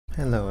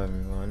Hello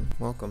everyone,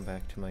 welcome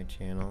back to my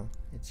channel.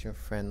 It's your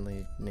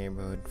friendly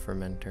neighborhood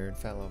fermenter,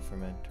 fellow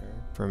fermenter,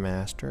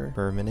 fermaster,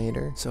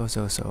 ferminator. So,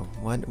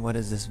 what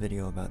is this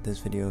video about? This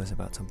video is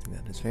about something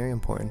that is very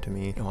important to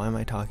me. And why am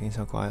I talking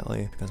so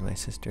quietly? Because my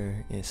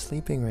sister is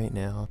sleeping right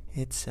now.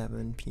 It's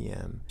 7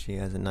 p.m. She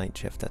has a night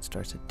shift that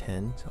starts at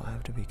 10, so I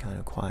have to be kind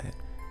of quiet.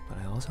 But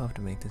I also have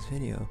to make this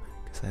video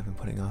because I've been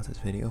putting off this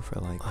video for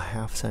like a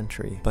half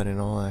century. But in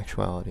all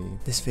actuality,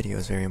 this video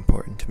is very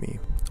important to me.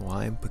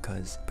 Why?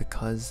 Because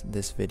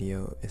this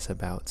video is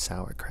about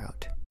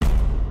sauerkraut.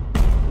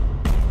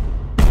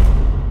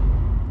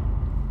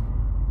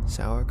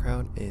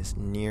 Sauerkraut is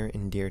near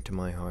and dear to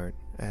my heart,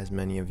 as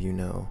many of you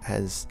know.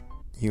 As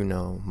you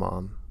know,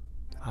 Mom.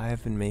 I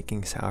have been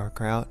making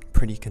sauerkraut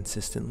pretty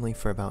consistently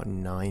for about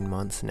 9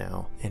 months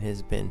now. It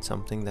has been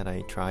something that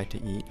I try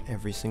to eat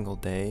every single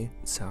day.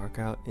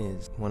 Sauerkraut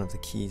is one of the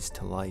keys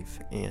to life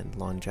and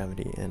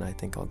longevity, and I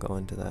think I'll go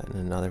into that in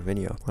another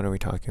video. What are we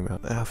talking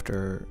about?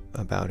 After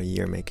about a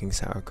year making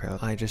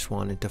sauerkraut, I just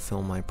wanted to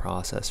film my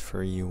process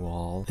for you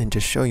all and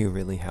just show you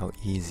really how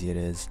easy it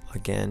is.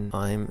 Again,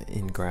 I'm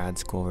in grad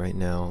school right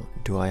now.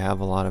 Do I have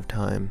a lot of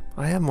time?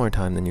 I have more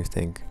time than you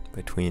think,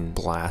 between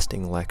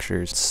blasting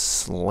lectures,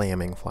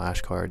 slamming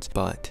flashcards,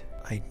 but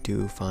I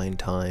do find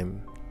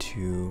time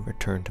to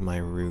return to my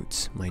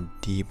roots, my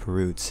deep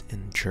roots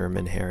in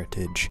German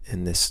heritage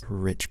and this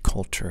rich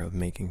culture of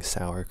making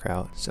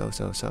sauerkraut. So,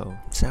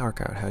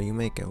 sauerkraut, how do you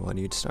make it? What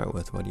do you start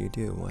with? What do you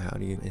do?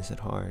 Is it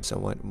hard? So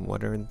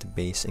what are the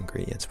base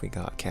ingredients? We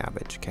got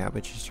cabbage.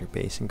 Cabbage is your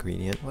base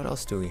ingredient. What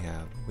else do we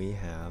have? We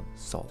have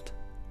salt.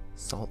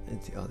 Salt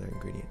is the other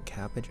ingredient.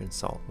 Cabbage and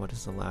salt. What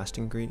is the last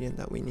ingredient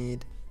that we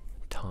need?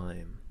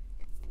 Time.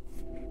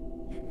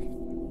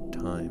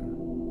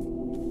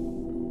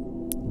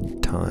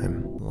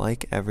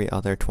 Like every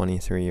other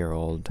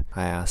 23-year-old,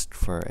 I asked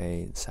for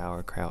a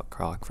sauerkraut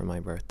crock for my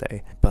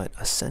birthday, but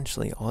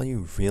essentially all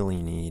you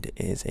really need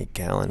is a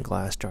gallon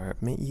glass jar.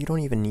 You don't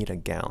even need a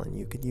gallon.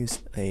 You could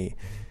use a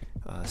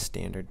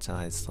standard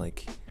size,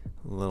 like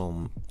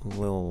little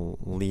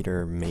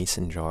liter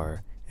mason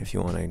jar if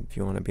you want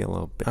to be a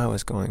little bit. I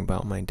was going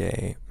about my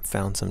day,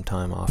 found some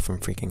time off from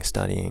freaking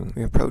studying.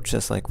 We approach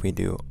this like we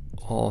do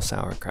all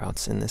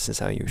sauerkrauts, and this is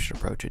how you should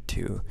approach it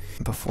too.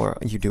 Before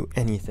you do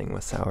anything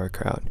with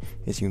sauerkraut,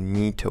 is you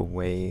need to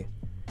weigh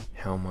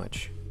how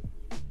much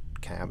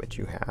cabbage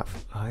you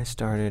have. I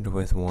started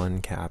with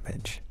one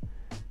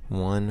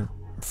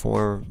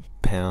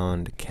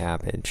 4-pound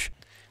cabbage.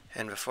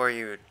 And before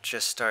you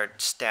just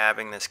start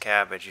stabbing this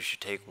cabbage, you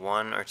should take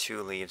 1 or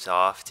 2 leaves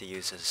off to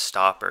use as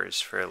stoppers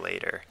for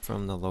later.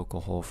 From the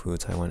local Whole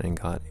Foods, I went and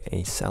got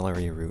a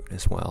celery root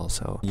as well,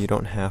 so you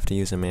don't have to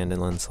use a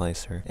mandolin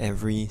slicer.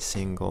 Every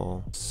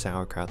single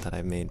sauerkraut that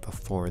I've made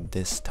before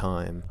this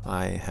time,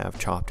 I have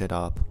chopped it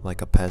up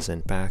like a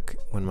peasant. Back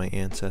when my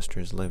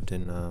ancestors lived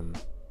in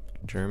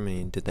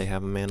Germany, did they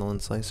have a mandolin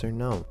slicer?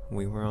 No.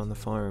 We were on the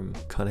farm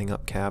cutting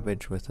up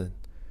cabbage with a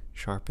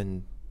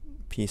sharpened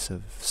piece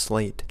of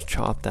slate,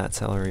 chop that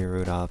celery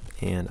root up,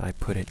 and I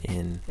put it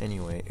in.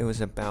 Anyway, it was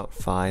about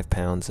 5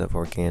 pounds of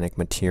organic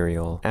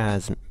material,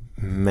 as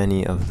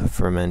many of the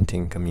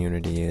fermenting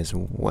community is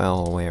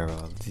well aware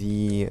of.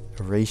 The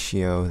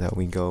ratio that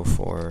we go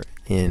for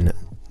in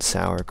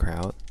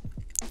sauerkraut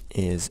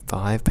is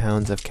 5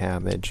 pounds of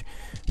cabbage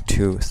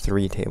to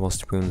 3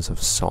 tablespoons of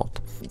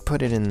salt.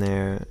 Put it in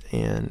there,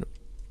 and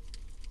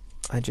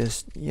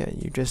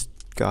you just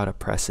gotta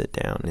press it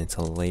down. It's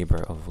a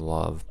labor of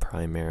love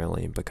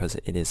primarily, because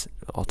it is,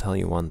 I'll tell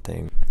you one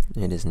thing,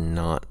 it is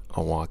not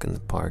a walk in the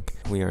park.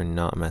 We are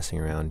not messing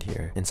around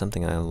here. And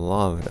something I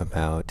loved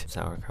about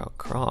sauerkraut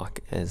crock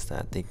is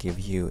that they give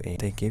you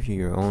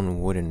your own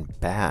wooden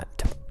bat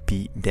to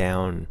beat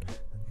down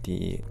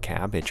the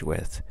cabbage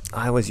with.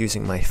 I was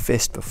using my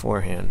fist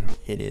beforehand.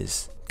 It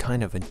is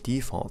kind of a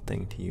default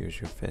thing to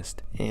use your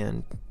fist,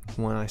 and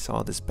when I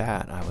saw this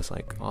bat, I was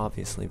like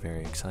obviously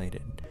very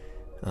excited.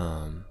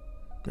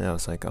 And I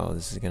was like, oh,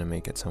 this is gonna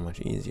make it so much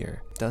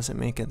easier. Does it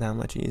make it that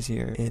much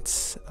easier?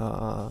 It's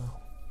I'm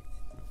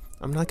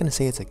not gonna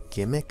say it's a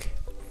gimmick.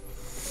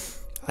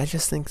 I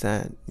just think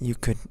that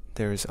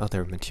there's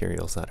other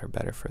materials that are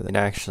better for that. It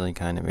actually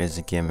kind of is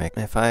a gimmick.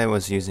 If I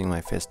was using my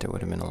fist, it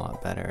would have been a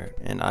lot better.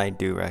 And I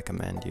do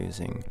recommend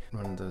using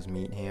one of those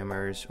meat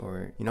hammers,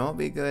 or you know what would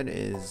be good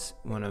is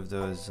one of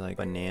those like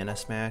banana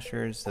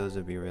smashers. Those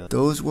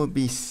would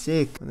be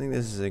sick. I think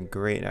this is a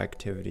great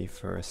activity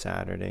for a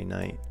Saturday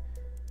night.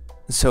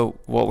 So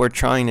what we're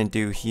trying to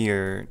do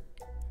here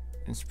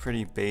is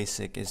pretty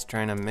basic, is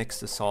trying to mix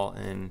the salt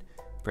in,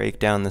 break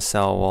down the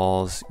cell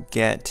walls,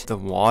 get the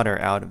water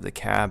out of the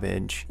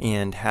cabbage,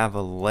 and have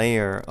a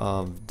layer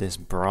of this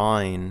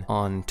brine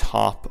on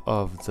top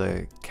of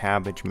the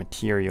cabbage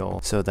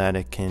material so that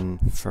it can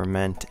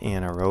ferment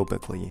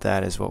anaerobically.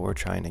 That is what we're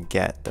trying to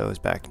get, those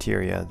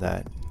bacteria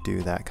that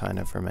do that kind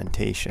of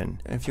fermentation.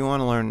 If you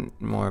want to learn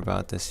more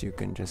about this, you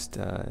can just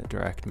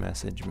direct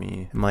message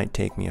me. It might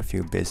take me a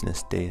few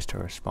business days to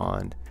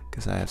respond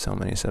because I have so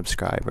many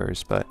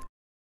subscribers, but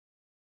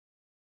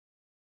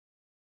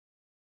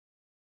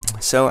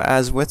So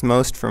as with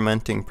most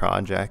fermenting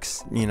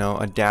projects, you know,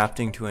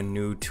 adapting to a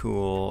new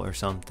tool or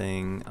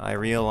something, I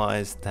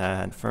realized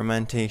that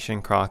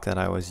fermentation crock that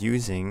I was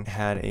using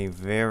had a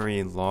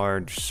very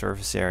large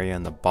surface area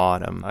in the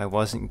bottom. I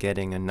wasn't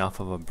getting enough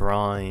of a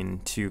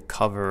brine to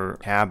cover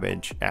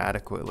cabbage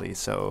adequately.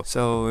 So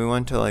we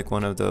went to like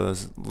one of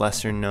those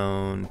lesser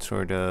known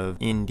sort of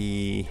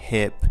indie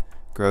hip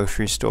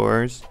grocery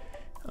stores.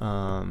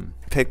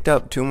 Picked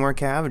up 2 more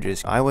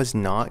cabbages. I was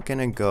not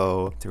gonna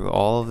go through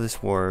all of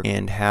this work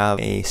and have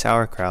a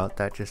sauerkraut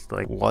that just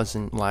like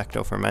wasn't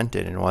lacto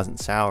fermented and wasn't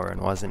sour and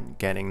wasn't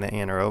getting the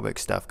anaerobic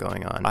stuff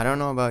going on. I don't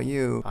know about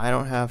you, I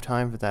don't have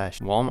time for that.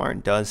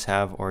 Walmart does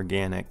have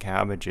organic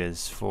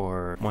cabbages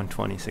for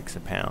 $1.26 a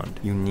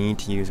pound. You need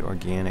to use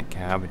organic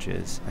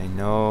cabbages. I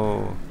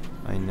know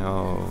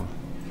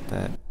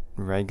that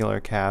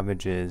regular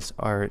cabbages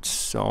are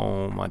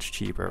so much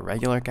cheaper.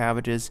 Regular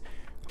cabbages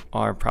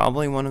are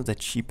probably one of the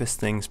cheapest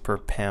things per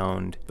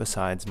pound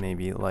besides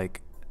maybe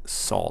like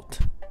salt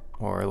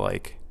or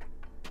like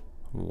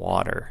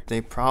water. They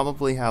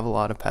probably have a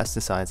lot of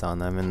pesticides on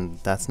them, and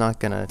that's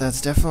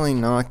definitely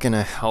not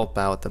gonna help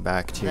out the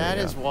bacteria. That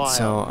is wild.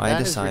 So I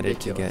decided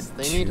to get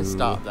They need to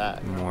stop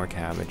that. more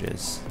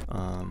cabbages,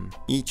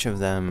 each of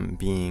them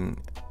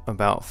being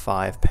about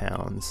 5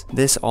 pounds.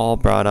 This all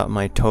brought up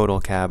my total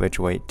cabbage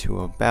weight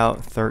to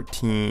about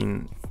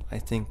 13, I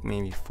think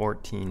maybe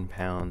 14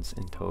 pounds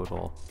in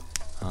total,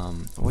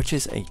 which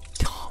is a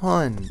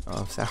ton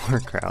of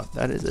sauerkraut.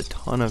 That is a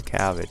ton of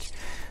cabbage,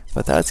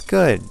 but that's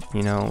good,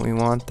 you know, we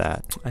want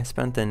that. I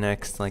spent the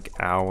next like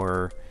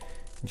hour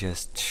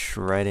just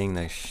shredding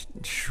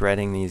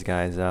these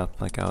guys up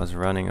like I was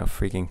running a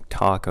freaking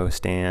taco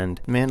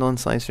stand. Mandolin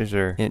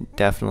slicers it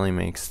definitely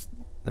makes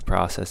the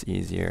process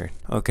easier.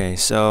 Okay,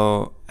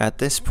 so at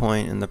this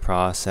point in the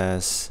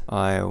process,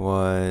 I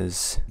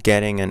was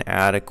getting an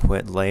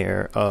adequate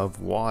layer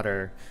of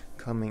water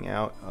coming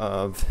out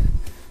of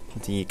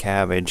the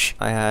cabbage.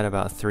 I had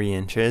about 3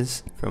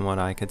 inches from what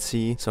I could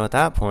see. So at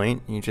that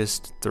point, you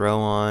just throw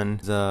on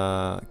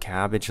the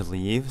cabbage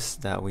leaves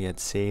that we had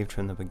saved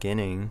from the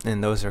beginning,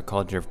 and those are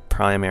called your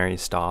primary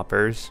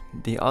stoppers.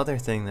 The other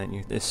thing that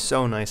is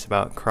so nice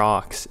about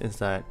crocks is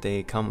that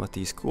they come with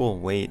these cool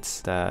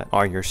weights that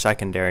are your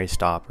secondary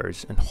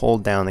stoppers and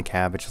hold down the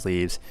cabbage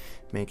leaves.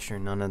 Make sure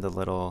none of the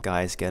little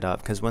guys get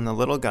up, because when the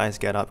little guys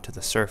get up to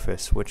the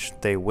surface, which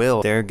they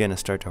will, they're gonna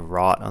start to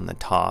rot on the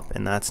top,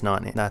 and that's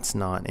not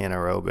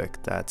anaerobic.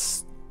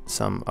 That's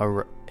some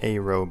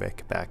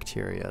aerobic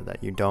bacteria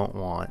that you don't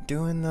want.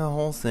 Doing the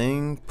whole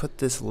thing, put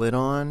this lid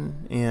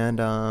on,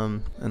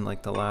 and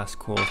like the last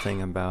cool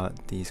thing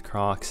about these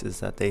crocks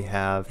is that they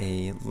have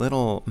a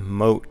little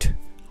moat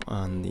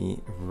on the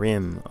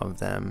rim of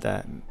them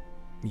that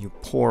you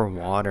pour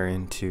water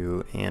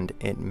into, and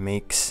it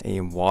makes a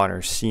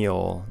water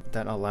seal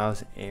that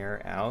allows air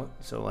out,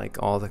 so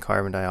like all the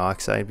carbon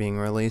dioxide being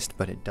released,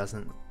 but it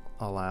doesn't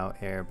allow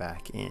air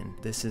back in.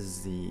 This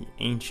is the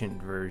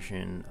ancient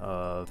version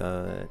of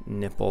the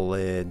nipple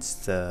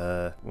lids,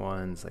 the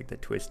ones like the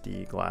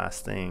twisty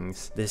glass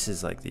things. This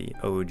is like the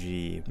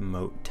OG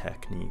moat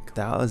technique.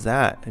 That was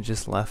that. I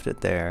just left it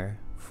there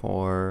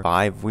for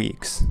 5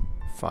 weeks.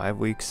 5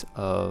 weeks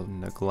of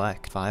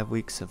neglect, 5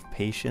 weeks of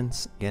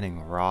patience,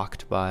 getting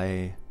rocked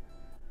by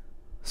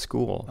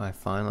school. I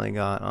finally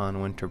got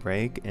on winter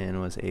break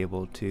and was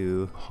able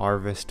to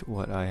harvest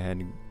what I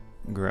had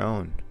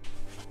grown.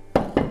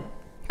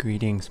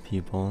 Greetings,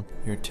 people.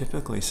 You're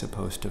typically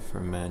supposed to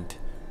ferment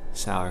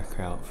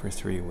sauerkraut for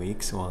 3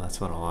 weeks. Well, that's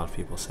what a lot of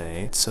people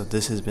say. So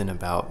this has been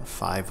about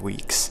 5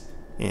 weeks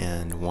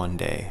and 1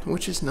 day,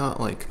 which is not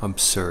like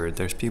absurd.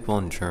 There's people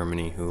in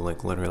Germany who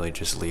like literally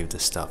just leave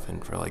this stuff in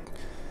for like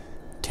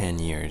 10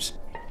 years.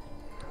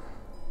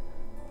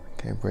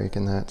 Okay,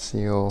 breaking that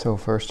seal. So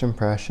first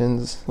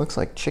impressions, looks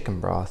like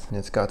chicken broth, and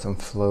it's got some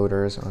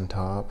floaters on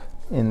top,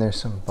 and there's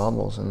some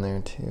bubbles in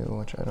there too,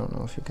 which I don't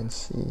know if you can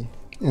see.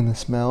 And the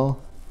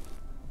smell,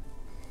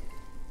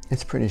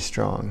 it's pretty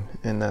strong,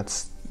 and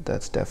that's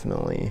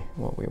definitely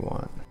what we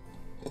want.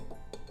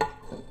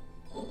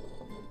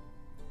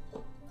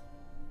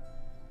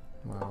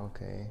 Wow,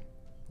 okay.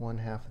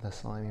 1/2 of the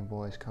slimy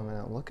boy is coming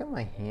out. Look at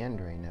my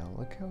hand right now.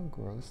 Look how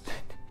gross.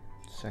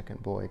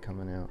 Second boy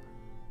coming out.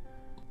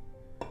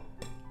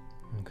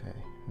 Okay,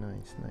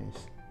 nice.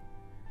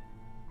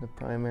 The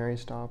primary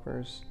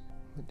stoppers.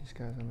 Put these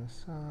guys on the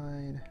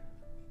side.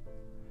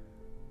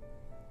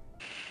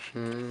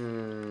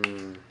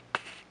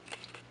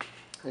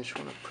 I just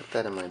want to put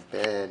that in my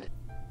bed.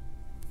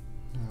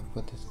 I'll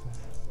put this back.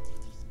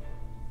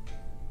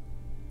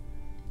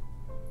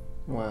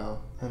 Wow,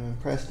 I'm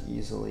impressed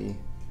easily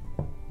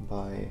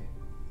by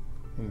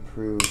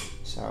improved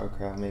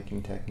sauerkraut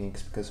making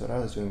techniques, because what I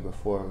was doing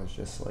before was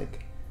just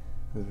like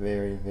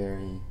very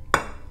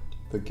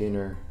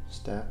beginner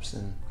steps,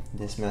 and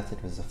this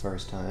method was the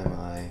first time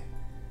I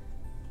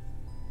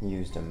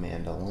used a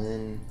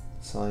mandolin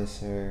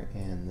slicer,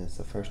 and this is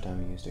the first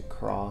time I used a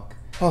crock.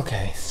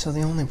 Okay, so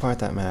the only part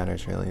that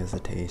matters really is the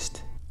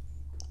taste.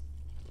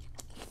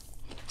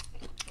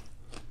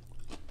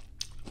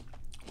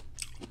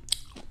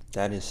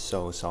 That is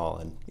so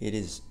solid. It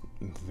is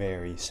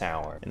very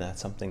sour, and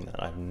that's something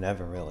that I've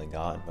never really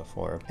gotten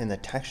before. And the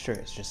texture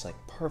is just like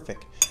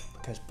perfect,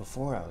 because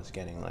before I was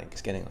getting like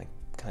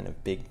kind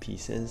of big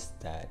pieces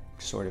that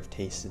sort of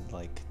tasted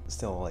like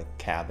still like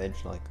cabbage,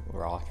 like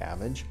raw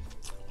cabbage.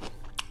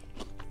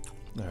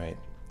 All right,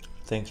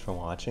 thanks for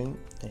watching,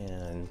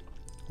 and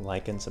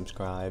like and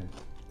subscribe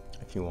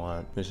if you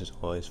want. This is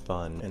always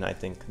fun, and I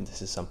think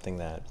this is something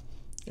that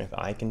if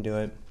I can do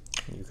it,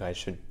 you guys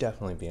should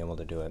definitely be able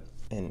to do it.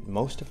 And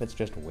most of it's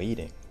just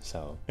waiting,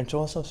 so it's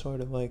also sort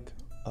of like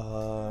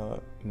a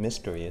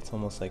mystery. It's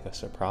almost like a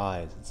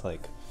surprise. It's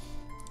like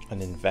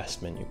an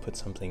investment. You put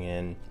something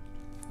in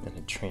and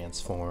it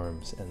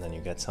transforms, and then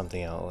you get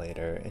something out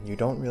later and you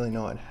don't really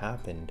know what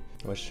happened,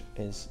 which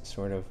is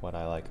sort of what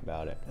I like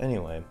about it.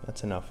 Anyway,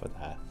 that's enough with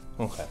that.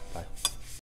 Okay, bye.